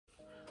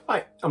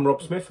Hi, I'm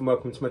Rob Smith and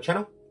welcome to my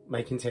channel,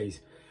 Making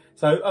Teas.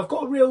 So I've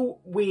got a real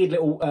weird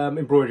little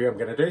embroidery I'm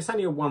going to do. It's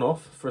only a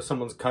one-off for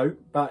someone's coat,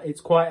 but it's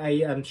quite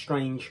a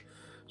strange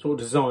sort of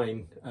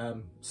design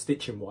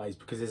stitching wise,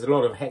 because there's a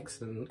lot of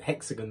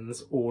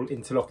hexagons all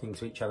interlocking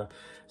to each other.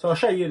 So I'll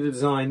show you the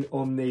design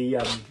on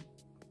the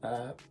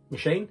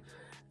machine,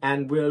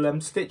 and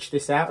we'll stitch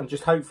this out and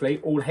just hopefully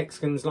all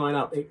hexagons line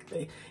up.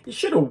 It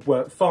should all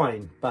work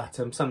fine, but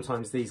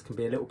sometimes these can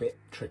be a little bit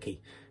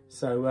tricky.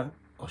 So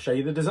I'll show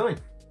you the design.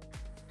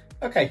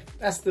 Okay,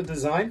 that's the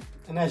design,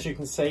 and as you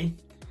can see,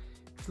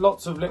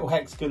 lots of little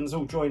hexagons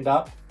all joined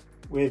up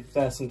with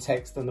some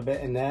text and a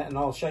bit in there, and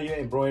I'll show you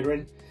embroidering,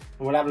 and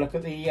we'll have a look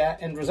at the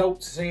end result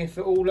to see if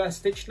it all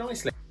stitched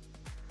nicely.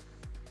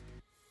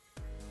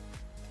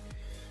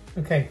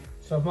 Okay,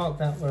 so I've marked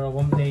out where I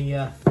want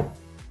the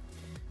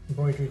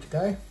embroidery to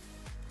go.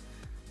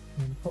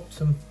 And pop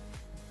some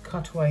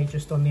cutaway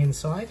just on the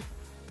inside,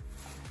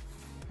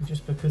 and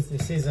just because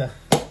this is a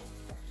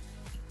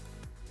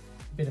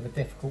bit of a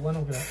difficult one,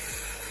 I'm going to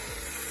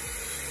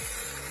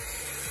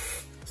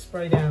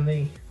spray down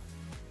the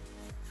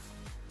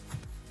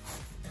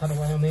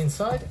cutaway on the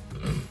inside,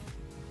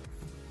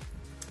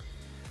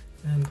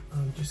 and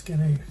I'm just going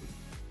to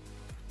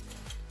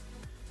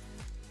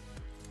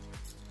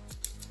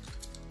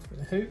put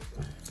the hoop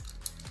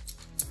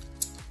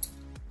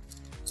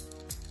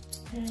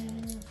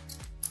and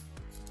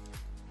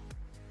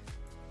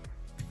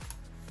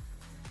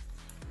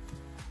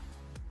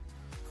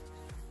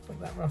put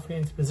that roughly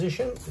into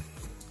position.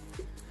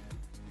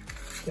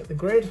 Get the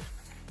grid,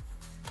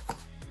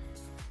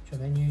 which I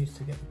then use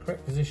to get the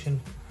correct position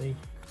of the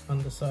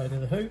underside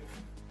of the hoop.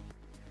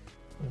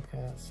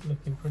 Okay, that's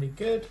looking pretty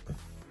good.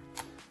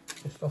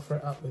 Just offer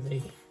it up with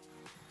the,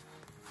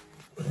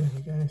 there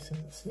we go, so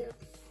that's, yeah.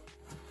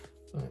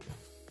 Right.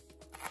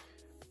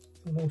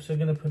 I'm also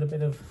going to put a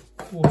bit of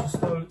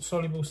water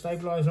soluble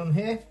stabiliser on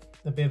here.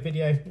 There'll be a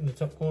video in the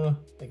top corner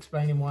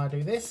explaining why I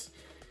do this.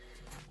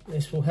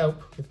 This will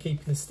help with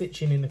keeping the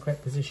stitching in the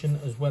correct position,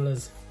 as well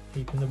as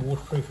keeping the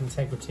waterproof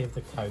integrity of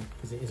the coat,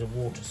 because it is a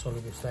water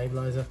soluble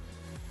stabiliser.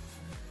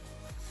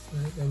 So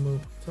then we'll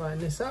tighten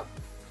this up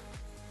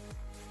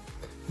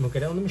and we'll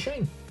get it on the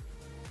machine.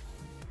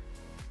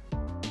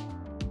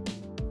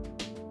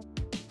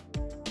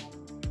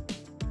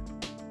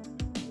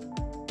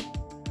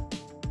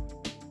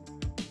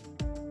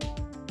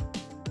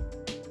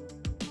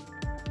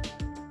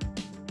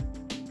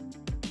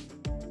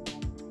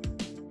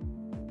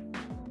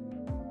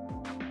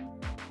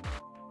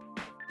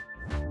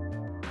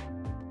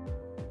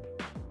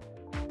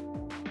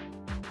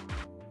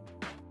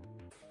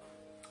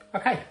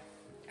 Okay,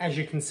 as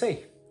you can see,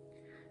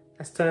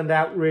 that's turned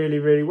out really,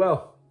 really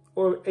well.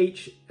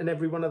 Each and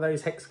every one of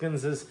those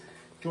hexagons has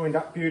joined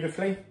up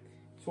beautifully.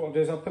 So what I'll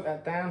do is I'll put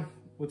that down,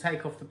 we'll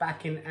take off the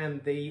backing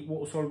and the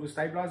water soluble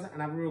stabiliser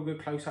and have a real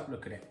good close up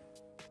look at it.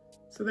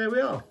 So there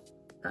we are.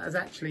 That has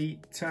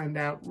actually turned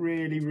out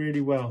really,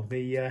 really well.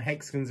 The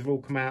hexagons have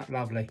all come out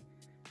lovely.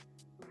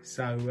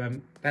 So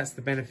that's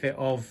the benefit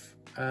of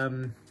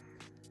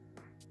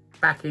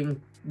backing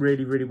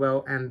really, really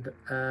well, and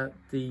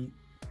the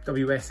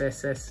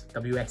WSS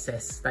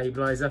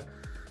stabiliser,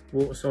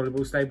 water soluble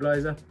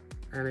stabiliser,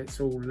 and it's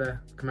all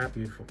come out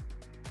beautiful.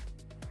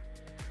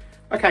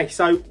 Okay,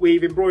 so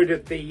we've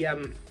embroidered the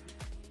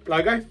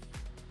logo,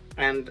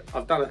 and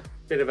I've done a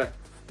bit of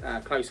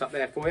a close up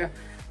there for you.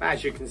 But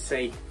as you can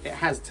see, it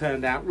has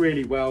turned out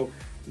really well.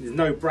 There's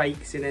no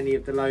breaks in any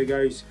of the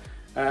logos,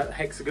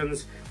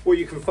 hexagons. What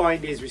you can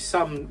find is with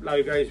some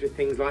logos with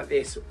things like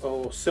this,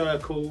 or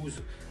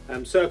circles,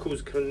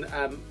 circles can,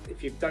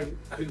 if you don't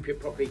hoop it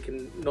properly,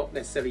 can not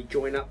necessarily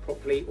join up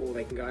properly, or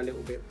they can go a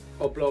little bit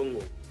oblong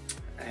or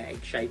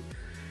egg shaped.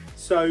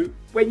 So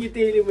when you're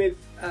dealing with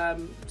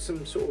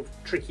some sort of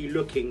tricky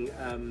looking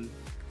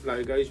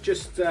logos,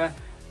 just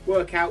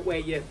work out where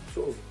your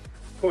sort of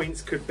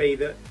points could be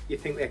that you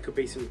think there could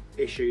be some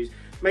issues.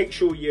 Make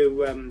sure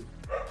you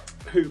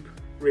hoop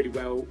really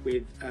well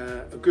with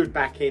a good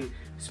backing,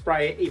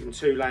 spray it, even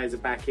 2 layers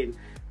of backing,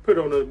 put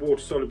on a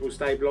water soluble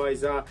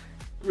stabiliser,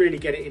 really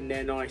get it in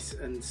there nice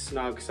and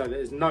snug so that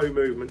there's no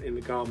movement in the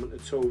garment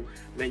at all,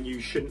 and then you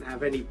shouldn't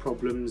have any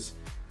problems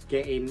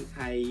getting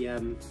a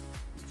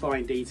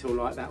fine detail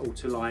like that all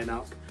to line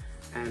up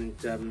and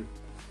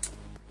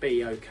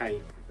be okay,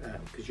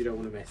 because you don't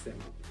want to mess them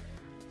up.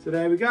 So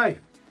there we go.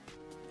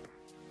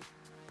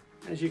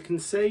 As you can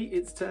see,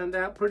 it's turned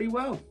out pretty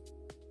well.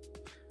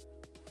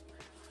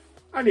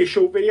 Only a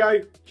short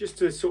video, just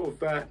to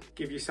sort of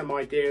give you some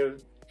idea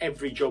of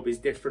every job is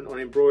different on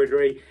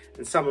embroidery,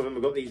 and some of them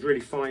have got these really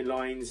fine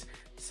lines.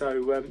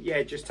 So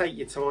yeah, just take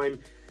your time,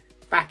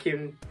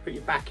 backing, put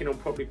your backing on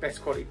probably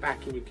best quality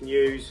backing you can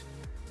use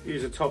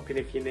a topping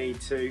if you need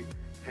to,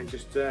 and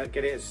just get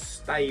it as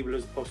stable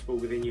as possible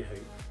within your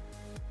hoop.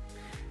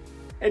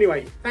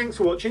 Anyway, thanks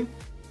for watching.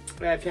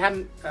 If you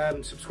haven't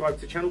subscribed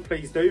to the channel,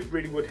 please do,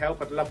 really would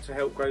help. I'd love to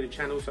help grow the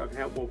channel so I can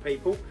help more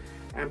people.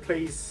 And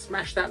please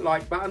smash that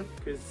like button,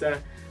 because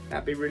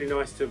that'd be really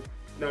nice to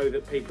know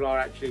that people are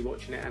actually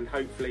watching it and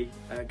hopefully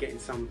getting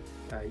some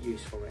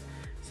use for it.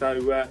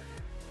 So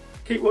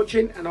keep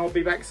watching, and I'll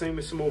be back soon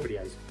with some more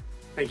videos.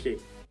 Thank you.